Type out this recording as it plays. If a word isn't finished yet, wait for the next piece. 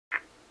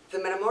The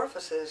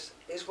Metamorphosis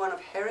is one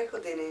of Harry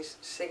Houdini's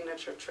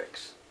signature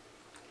tricks.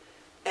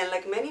 And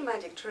like many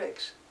magic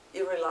tricks,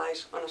 it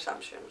relies on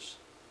assumptions.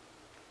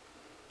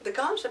 The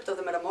concept of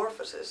the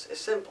Metamorphosis is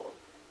simple.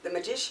 The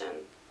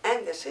magician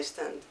and the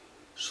assistant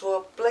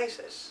swap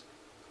places,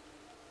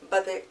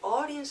 but the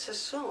audience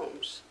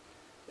assumes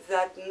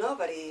that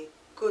nobody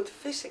could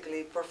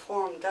physically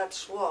perform that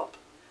swap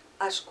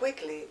as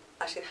quickly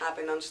as it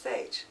happened on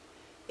stage.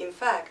 In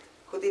fact,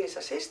 Houdini's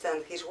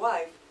assistant, his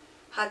wife,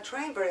 had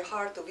trained very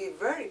hard to be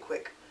very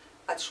quick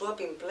at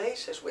swapping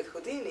places with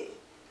Houdini.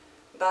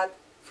 But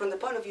from the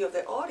point of view of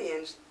the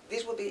audience,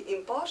 this would be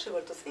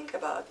impossible to think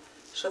about.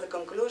 So the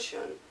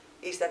conclusion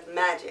is that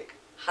magic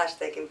has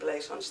taken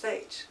place on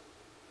stage.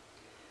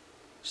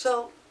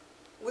 So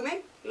we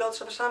make lots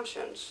of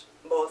assumptions,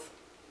 both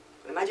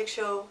in a magic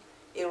show,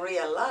 in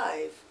real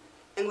life,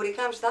 and what it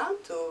comes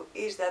down to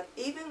is that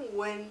even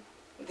when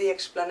the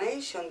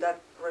explanation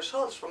that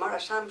results from our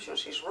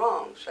assumptions is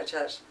wrong, such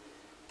as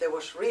there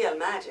was real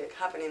magic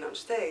happening on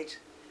stage,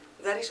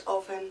 that is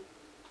often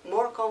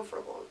more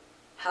comfortable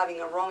having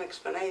a wrong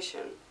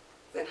explanation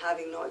than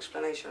having no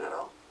explanation at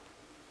all.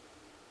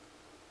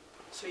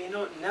 So you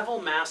know, Neville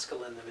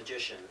Maskelyne, the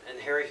magician, and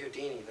Harry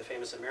Houdini, the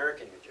famous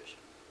American magician,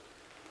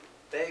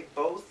 they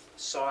both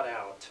sought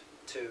out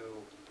to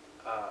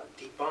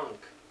debunk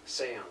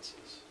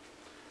seances.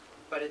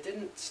 But it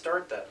didn't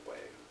start that way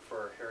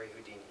for Harry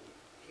Houdini.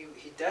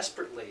 He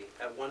desperately,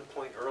 at one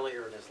point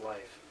earlier in his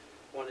life,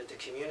 wanted to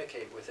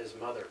communicate with his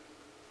mother,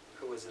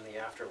 who was in the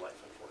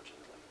afterlife,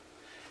 unfortunately.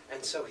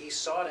 And so he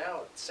sought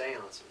out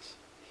seances.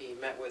 He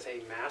met with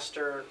a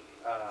master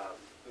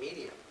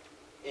medium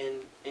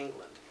in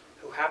England,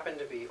 who happened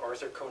to be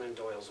Arthur Conan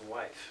Doyle's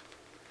wife.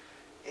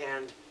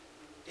 And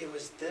it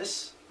was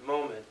this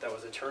moment that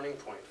was a turning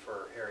point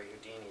for Harry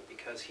Houdini,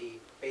 because he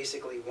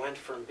basically went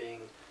from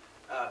being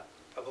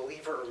a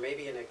believer, or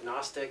maybe an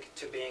agnostic,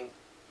 to being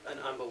an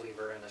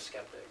unbeliever and a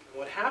skeptic. And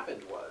what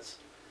happened was,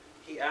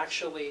 he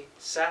actually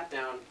sat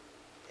down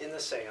in the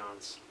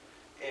seance,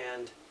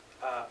 and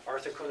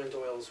Arthur Conan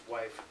Doyle's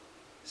wife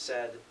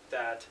said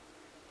that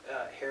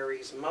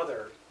Harry's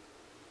mother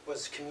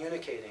was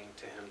communicating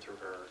to him through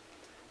her,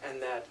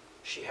 and that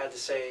she had to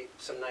say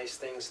some nice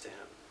things to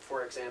him.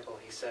 For example,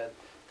 he said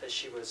that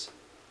she was,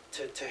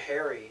 to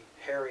Harry,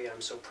 "Harry,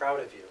 I'm so proud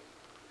of you,"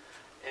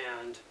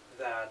 and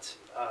that,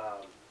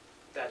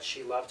 that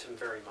she loved him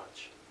very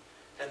much.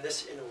 And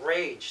this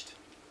enraged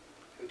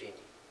Houdini.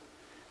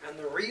 And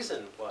the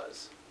reason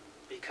was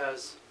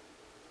because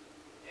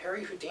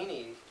Harry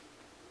Houdini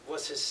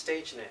was his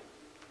stage name.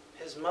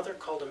 His mother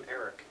called him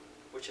Eric,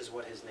 which is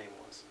what his name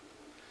was.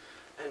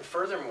 And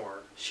furthermore,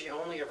 she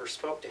only ever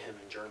spoke to him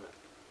in German.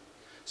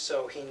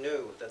 So he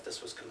knew that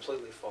this was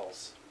completely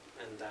false,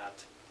 and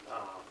that,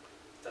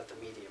 that the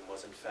medium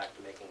was in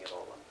fact making it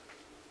all up.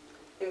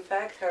 In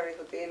fact, Harry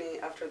Houdini,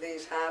 after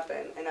this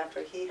happened, and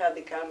after he had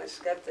become a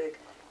skeptic,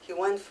 he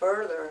went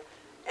further,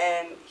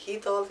 and he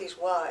told his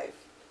wife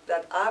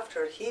that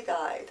after he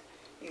died,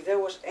 if there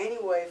was any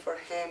way for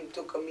him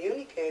to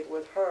communicate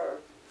with her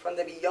from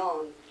the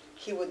beyond,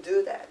 he would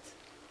do that.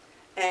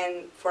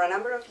 And for a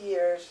number of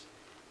years,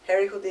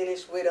 Harry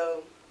Houdini's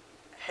widow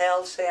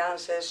held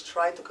seances,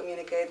 tried to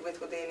communicate with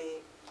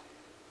Houdini.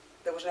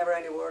 There was never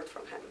any word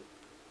from him.